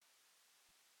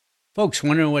Folks,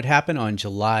 wondering what happened on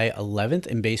July 11th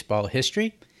in baseball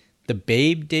history? The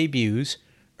Babe debuts.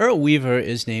 Earl Weaver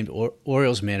is named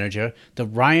Orioles manager. The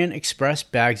Ryan Express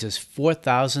bags his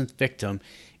 4,000th victim.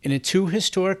 And in two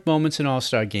historic moments in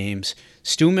All-Star games,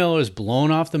 Stu Miller is blown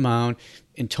off the mound,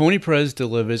 and Tony Perez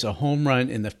delivers a home run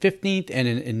in the 15th and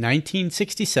in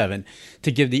 1967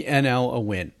 to give the NL a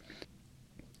win.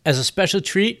 As a special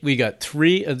treat, we got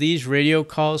 3 of these radio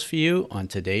calls for you on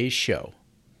today's show.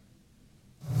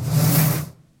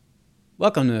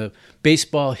 Welcome to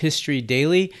Baseball History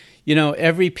Daily. You know,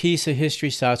 every piece of history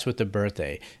starts with a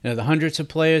birthday. And of the hundreds of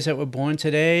players that were born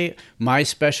today, my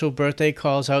special birthday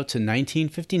calls out to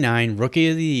 1959 Rookie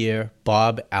of the Year,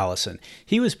 Bob Allison.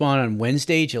 He was born on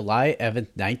Wednesday, July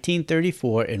 11th,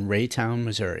 1934 in Raytown,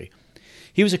 Missouri.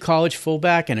 He was a college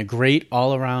fullback and a great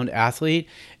all-around athlete.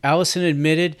 Allison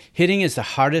admitted, hitting is the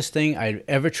hardest thing I'd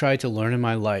ever tried to learn in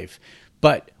my life.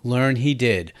 But learn he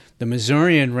did. The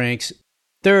Missourian ranks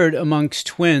third amongst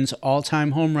Twins'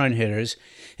 all-time home run hitters.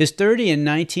 His 30 in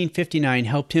 1959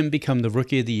 helped him become the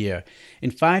Rookie of the Year,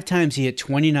 and 5 times he hit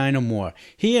 29 or more.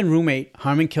 He and roommate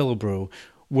Harmon Killebrew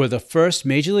were the first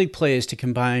Major League players to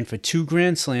combine for 2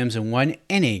 grand slams in one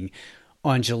inning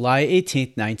on July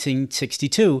 18,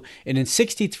 1962, and in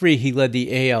 63 he led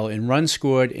the AL in runs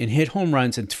scored and hit home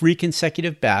runs in 3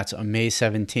 consecutive bats on May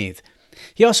 17th.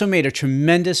 He also made a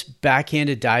tremendous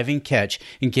backhanded diving catch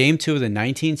in Game 2 of the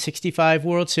 1965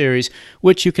 World Series,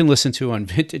 which you can listen to on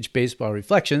Vintage Baseball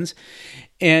Reflections,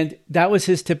 and that was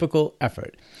his typical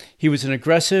effort. He was an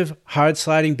aggressive,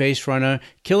 hard-sliding base runner.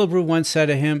 Killebrew once said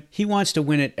of him, he wants to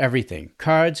win at everything: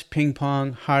 cards, ping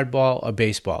pong, hardball, or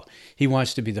baseball. He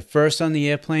wants to be the first on the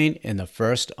airplane and the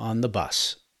first on the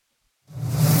bus.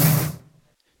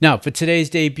 Now, for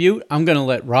today's debut, I'm going to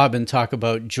let Robin talk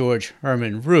about George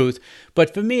Herman Ruth,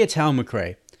 but for me, it's Hal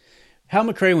McRae. Hal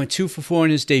McRae went 2 for 4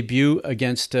 in his debut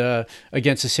against the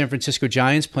San Francisco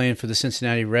Giants, playing for the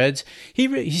Cincinnati Reds.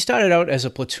 He started out as a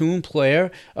platoon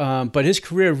player, but his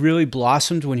career really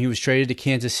blossomed when he was traded to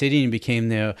Kansas City and became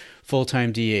their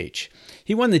full-time DH.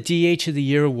 He won the DH of the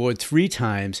Year award 3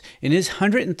 times, and his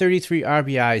 133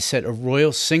 RBIs set a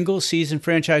Royal single-season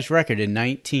franchise record in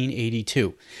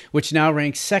 1982, which now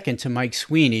ranks second to Mike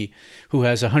Sweeney, who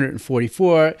has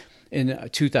 144 in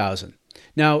 2000.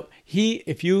 Now,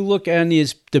 if you look on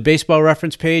the baseball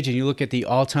reference page and you look at the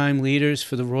all-time leaders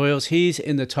for the Royals, he's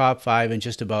in the top 5 in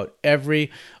just about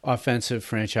every offensive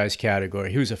franchise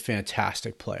category. He was a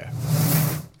fantastic player.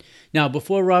 Now,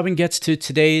 before Robin gets to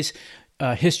today's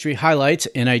history highlights,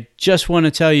 and I just want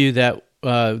to tell you that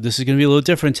this is going to be a little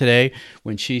different today.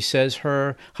 When she says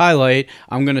her highlight,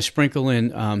 I'm going to sprinkle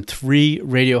in 3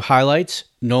 radio highlights: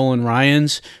 Nolan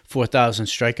Ryan's 4,000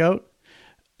 strikeout,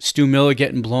 Stu Miller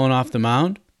getting blown off the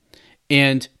mound,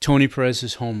 and Tony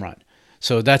Perez's home run.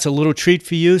 So that's a little treat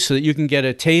for you so that you can get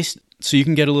a taste, so you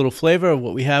can get a little flavor of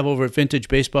what we have over at Vintage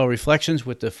Baseball Reflections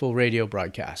with the full radio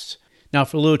broadcasts. Now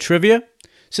for a little trivia.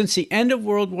 Since the end of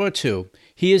World War II,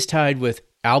 he is tied with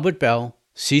Albert Bell,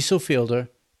 Cecil Fielder,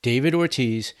 David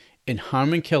Ortiz, and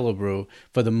Harmon Killebrew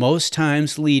for the most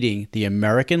times leading the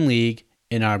American League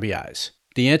in RBIs.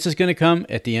 The answer is going to come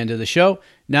at the end of the show.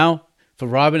 Now, for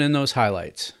Robin and those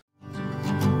highlights.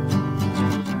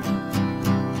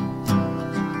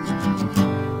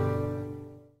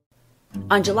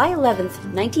 On July 11th,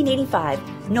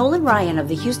 1985, Nolan Ryan of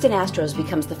the Houston Astros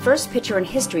becomes the first pitcher in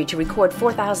history to record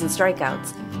 4,000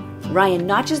 strikeouts. Ryan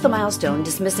notches the milestone,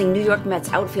 dismissing New York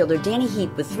Mets outfielder Danny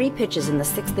Heep with 3 pitches in the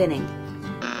 6th inning.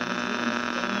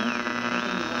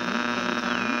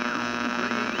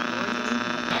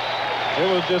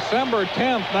 It was December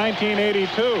 10th,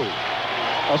 1982.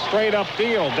 A straight-up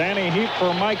deal. Danny Heep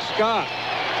for Mike Scott.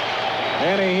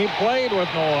 Danny Heep played with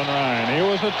Nolan Ryan. He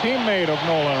was a teammate of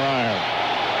Nolan Ryan.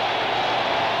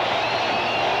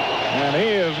 And he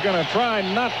is going to try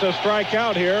not to strike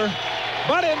out here,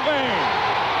 but in vain.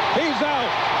 He's out.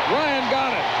 Ryan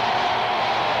got it.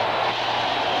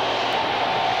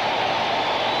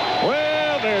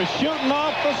 Well, they're shooting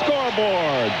off the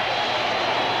scoreboard.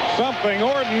 Something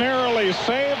ordinarily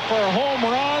saved for home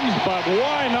runs, but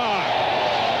why not?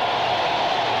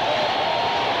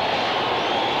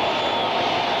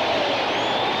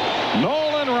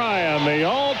 Nolan Ryan, the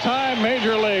all-time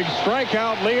Major League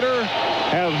strikeout leader,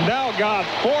 has now got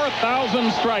 4,000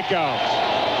 strikeouts.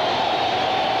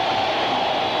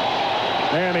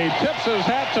 And he tips his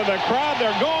hat to the crowd.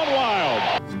 They're going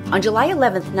wild. On July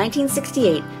 11th,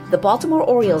 1968, the Baltimore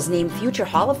Orioles named future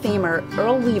Hall of Famer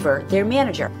Earl Weaver their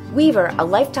manager. Weaver, a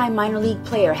lifetime minor league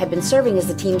player, had been serving as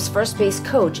the team's first base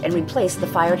coach and replaced the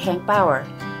fired Hank Bauer.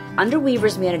 Under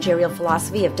Weaver's managerial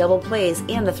philosophy of double plays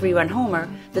and the three-run homer,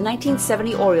 the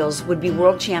 1970 Orioles would be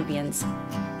world champions.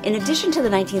 In addition to the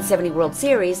 1970 World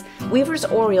Series, Weaver's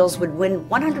Orioles would win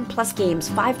 100-plus games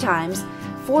 5 times,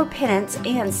 4 pennants,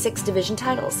 and 6 division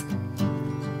titles.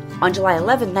 On July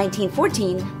 11,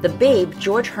 1914, the Babe,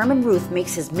 George Herman Ruth,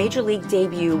 makes his major league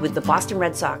debut with the Boston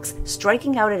Red Sox.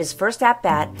 Striking out at his first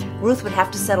at-bat, Ruth would have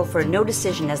to settle for a no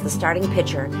decision as the starting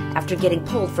pitcher after getting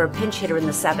pulled for a pinch hitter in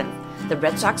the 7th. The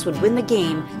Red Sox would win the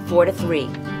game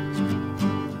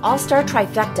 4-3. All-Star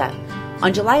Trifecta.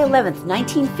 On July 11,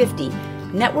 1950,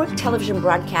 network television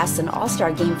broadcasts an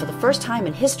All-Star game for the first time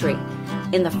in history.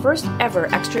 In the first ever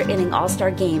extra inning All-Star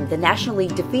game, the National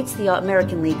League defeats the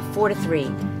American League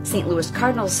 4-3. St. Louis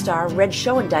Cardinals star Red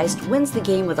Schoendeist wins the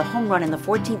game with a home run in the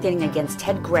 14th inning against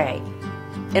Ted Gray.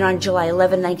 And on July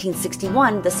 11,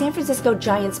 1961, the San Francisco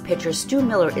Giants pitcher Stu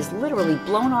Miller is literally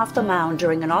blown off the mound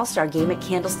during an All-Star game at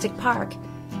Candlestick Park.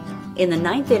 In the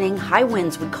 9th inning, high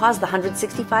winds would cause the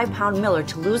 165-pound Miller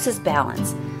to lose his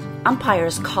balance.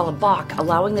 Umpires call a balk,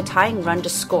 allowing the tying run to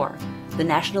score. The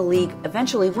National League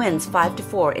eventually wins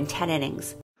 5-4 in 10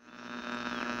 innings.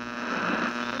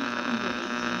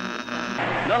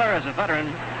 Miller is a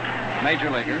veteran major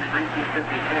leaguer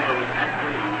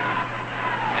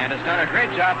and has done a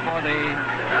great job for the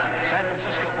San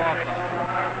Francisco Ball Club.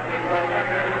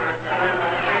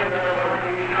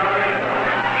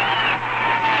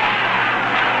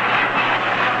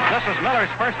 This is Miller's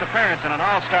first appearance in an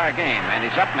All-Star game, and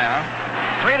he's up now.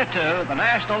 3-2, the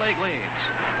National League leads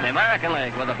the American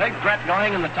League with a big threat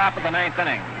going in the top of the 9th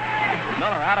inning.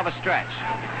 Miller out of a stretch.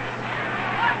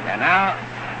 And now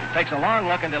takes a long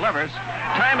look and delivers.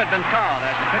 Time had been called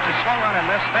as the pitch is swung on and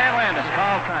missed. Van Landis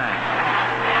called time.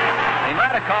 He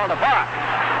might have called a balk.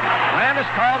 Landis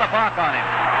called a balk on him.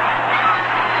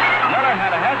 Miller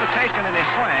had a hesitation in his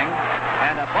swing,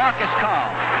 and a balk is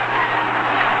called.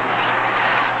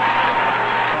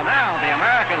 So now the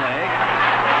American League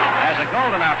has a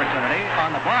golden opportunity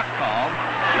on the balk call.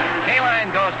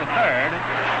 Kaline goes to third.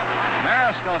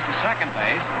 Maris goes to second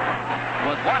base.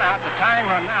 With 1 out, the tying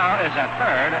run now is at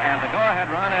third, and the go-ahead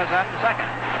run is at second.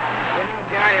 You know,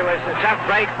 Jerry, it was a tough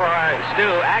break for Stu.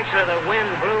 Actually, the wind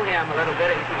blew him a little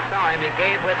bit. If you saw him, he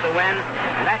gave with the wind,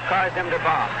 and that caused him to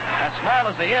balk. As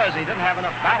small as he is, he didn't have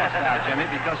enough ballast out, Jimmy,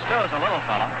 because Stu is a little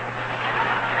fella.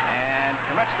 And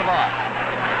commits the ball.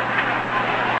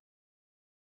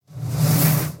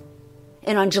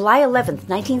 And on July 11,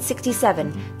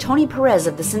 1967, Tony Perez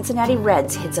of the Cincinnati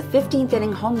Reds hits a 15th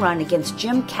inning home run against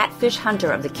Jim Catfish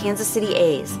Hunter of the Kansas City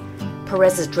A's.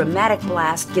 Perez's dramatic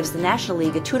blast gives the National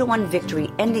League a 2-1 victory,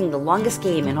 ending the longest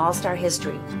game in All-Star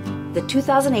history. The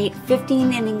 2008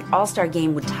 15-inning All-Star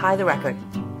game would tie the record.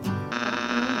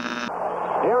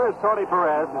 Here is Tony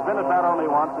Perez. He's been at bat only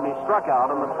once, and he struck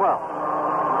out on the 12th.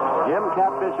 Jim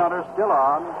Catfish Hunter still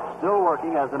on, still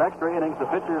working as an extra innings. The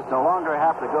pitchers no longer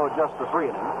have to go just for 3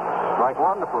 innings. Strike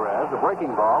 1 to Perez, a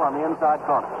breaking ball on the inside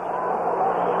corner.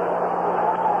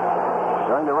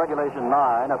 During the regulation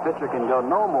 9, a pitcher can go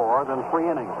no more than 3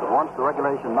 innings. But once the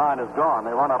regulation 9 is gone,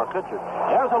 they run out of pitchers.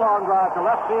 There's a long drive to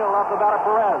left field off the bat of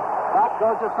Perez. Back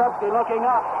goes Yastrzemski looking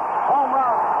up. Home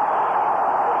run.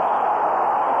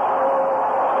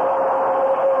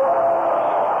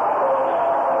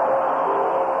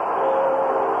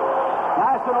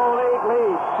 National League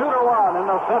leads 2-1 in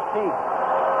the 15th.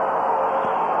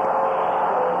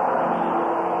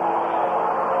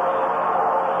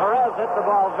 Perez hit the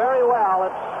ball very well.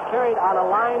 It's carried on a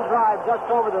line drive just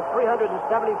over the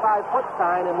 375-foot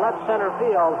sign in left center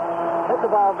field. Hit the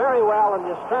ball very well, and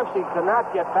Yastrzemski could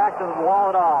not get back to the wall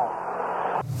at all.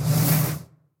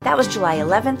 That was July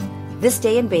 11th, this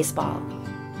day in baseball.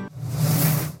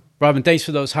 Robin, thanks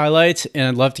for those highlights, and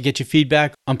I'd love to get your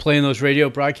feedback on playing those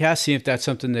radio broadcasts, see if that's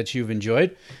something that you've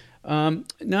enjoyed. Now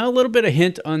a little bit of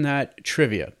hint on that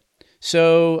trivia.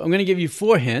 So I'm going to give you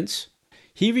 4 hints.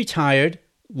 He retired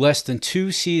less than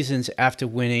 2 seasons after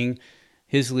winning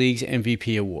his league's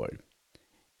MVP award.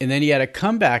 And then he had a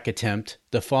comeback attempt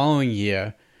the following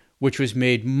year, which was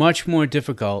made much more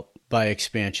difficult by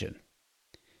expansion.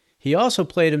 He also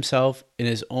played himself in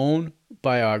his own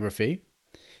biography,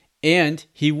 and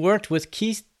he worked with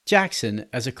Keith Jackson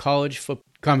as a college football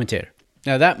commentator.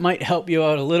 Now, that might help you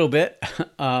out a little bit.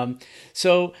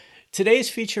 So today's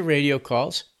feature radio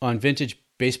calls on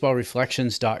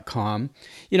VintageBaseballReflections.com.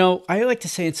 You know, I like to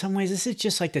say in some ways this is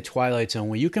just like the Twilight Zone,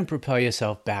 where you can propel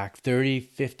yourself back 30,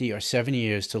 50, or 70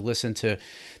 years to listen to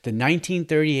the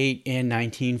 1938 and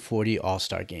 1940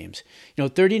 All-Star games. You know,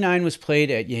 39 was played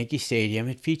at Yankee Stadium.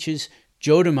 It features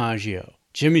Joe DiMaggio,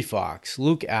 Jimmy Fox,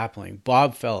 Luke Appling,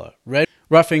 Bob Feller,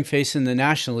 roughing facing the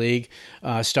National League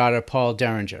starter Paul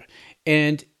Derringer.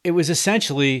 And it was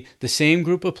essentially the same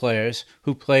group of players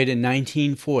who played in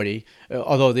 1940,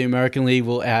 although the American League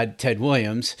will add Ted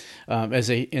Williams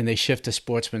and they shift to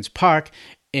Sportsman's Park.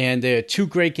 And there are two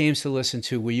great games to listen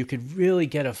to where you could really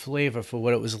get a flavor for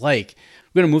what it was like.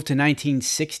 We're going to move to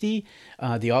 1960.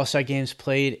 The All-Star Games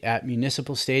played at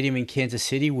Municipal Stadium in Kansas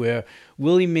City, where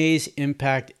Willie Mays'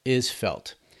 impact is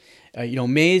felt.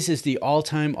 Mays is the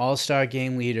all-time All-Star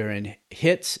Game leader in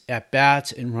hits,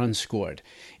 at-bats, and runs scored,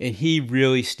 and he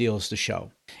really steals the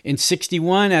show. In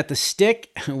 61 at the Stick,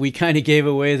 we kind of gave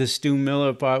away the Stu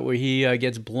Miller part where he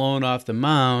gets blown off the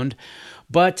mound,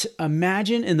 but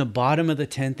imagine in the bottom of the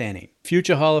 10th inning,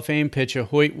 future Hall of Fame pitcher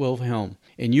Hoyt Wilhelm,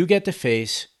 and you get to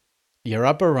face, you're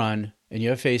up a run, and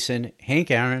you're facing Hank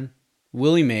Aaron,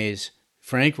 Willie Mays,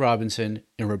 Frank Robinson,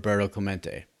 and Roberto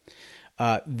Clemente.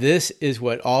 This is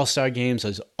what All-Star Games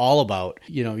is all about.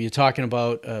 You're talking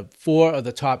about 4 of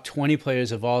the top 20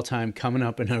 players of all time coming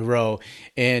up in a row,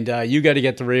 and you got to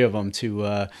get 3 of them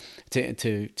to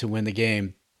win the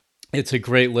game. It's a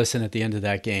great listen at the end of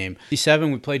that game.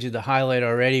 7, we played you the highlight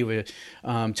already where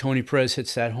Tony Perez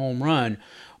hits that home run.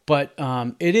 But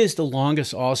it is the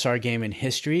longest All-Star game in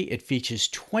history. It features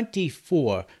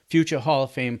 24 future Hall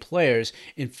of Fame players,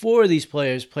 and 4 of these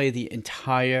players play the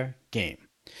entire game.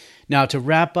 Now, to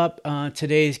wrap up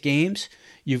today's games,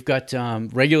 you've got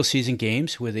regular season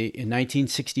games in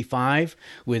 1965,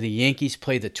 where the Yankees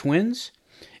play the Twins,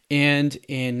 and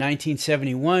in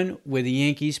 1971, where the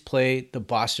Yankees play the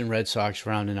Boston Red Sox,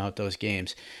 rounding out those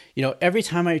games. Every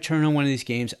time I turn on one of these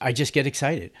games, I just get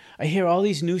excited. I hear all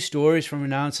these new stories from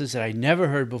announcers that I never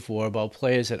heard before about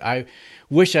players that I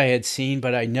wish I had seen,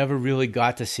 but I never really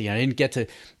got to see. I didn't get to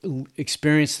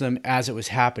experience them as it was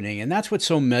happening. And that's what's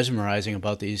so mesmerizing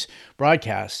about these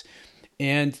broadcasts.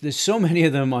 And there's so many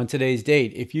of them on today's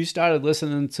date. If you started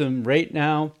listening to them right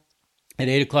now, at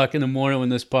 8 o'clock in the morning when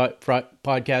this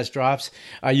podcast drops,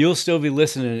 you'll still be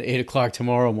listening at 8 o'clock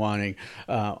tomorrow morning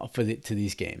to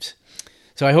these games.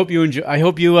 So I hope you enjoy. I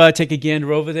hope you take a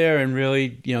gander over there and really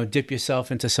dip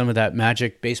yourself into some of that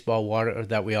magic baseball water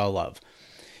that we all love.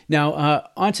 Now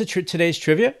on to today's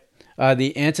trivia.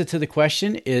 The answer to the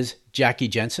question is Jackie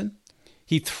Jensen.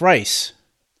 He thrice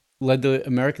led the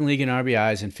American League in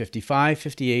RBIs in 55,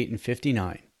 58, and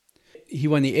 59. He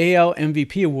won the AL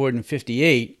MVP award in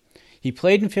 58. He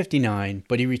played in 59,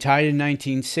 but he retired in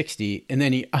 1960, and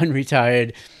then he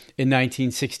unretired in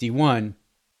 1961,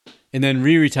 and then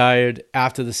re-retired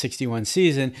after the 61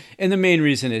 season, and the main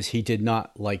reason is he did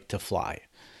not like to fly.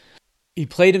 He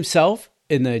played himself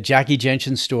in the Jackie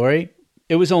Jensen story.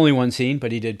 It was only one scene,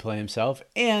 but he did play himself,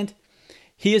 and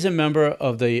he is a member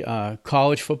of the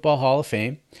College Football Hall of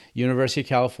Fame, University of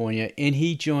California, and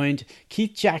he joined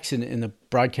Keith Jackson in the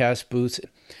broadcast booth.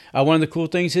 One of the cool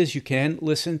things is you can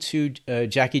listen to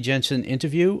Jackie Jensen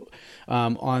interview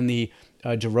on the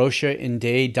DeRocha and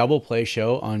Day double play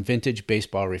show on Vintage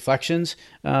Baseball Reflections.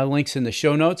 Links in the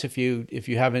show notes if you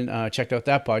haven't checked out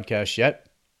that podcast yet.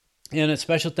 And a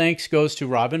special thanks goes to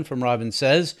Robin from Robin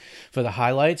Says for the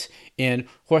highlights, and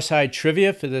Horsehide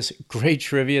Trivia for this great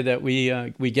trivia that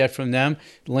we get from them.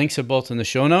 Links are both in the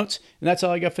show notes. And that's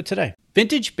all I got for today.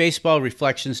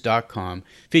 VintageBaseballReflections.com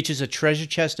features a treasure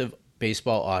chest of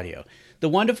baseball audio. The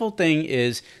wonderful thing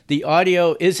is the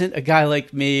audio isn't a guy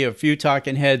like me or a few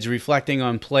talking heads reflecting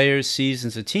on players,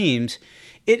 seasons, or teams.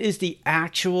 It is the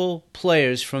actual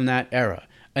players from that era,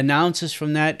 announcers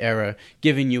from that era,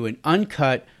 giving you an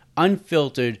uncut,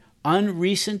 unfiltered,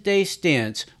 unrecent day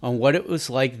stance on what it was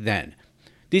like then.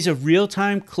 These are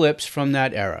real-time clips from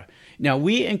that era. Now,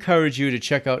 we encourage you to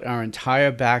check out our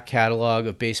entire back catalog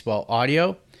of baseball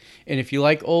audio. And if you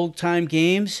like old-time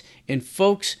games, and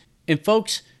folks,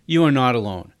 you are not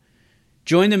alone.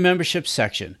 Join the membership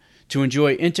section to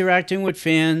enjoy interacting with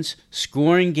fans,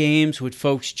 scoring games with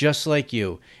folks just like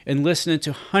you, and listening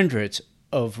to hundreds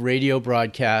of radio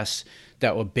broadcasts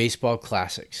that were baseball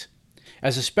classics.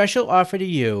 As a special offer to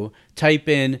you, type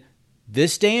in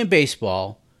 "This Day in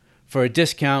Baseball" for a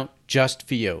discount just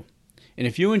for you. And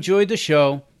if you enjoyed the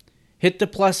show, hit the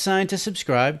plus sign to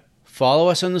subscribe, follow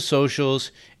us on the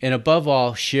socials, and above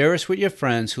all, share us with your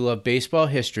friends who love baseball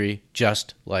history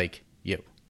just like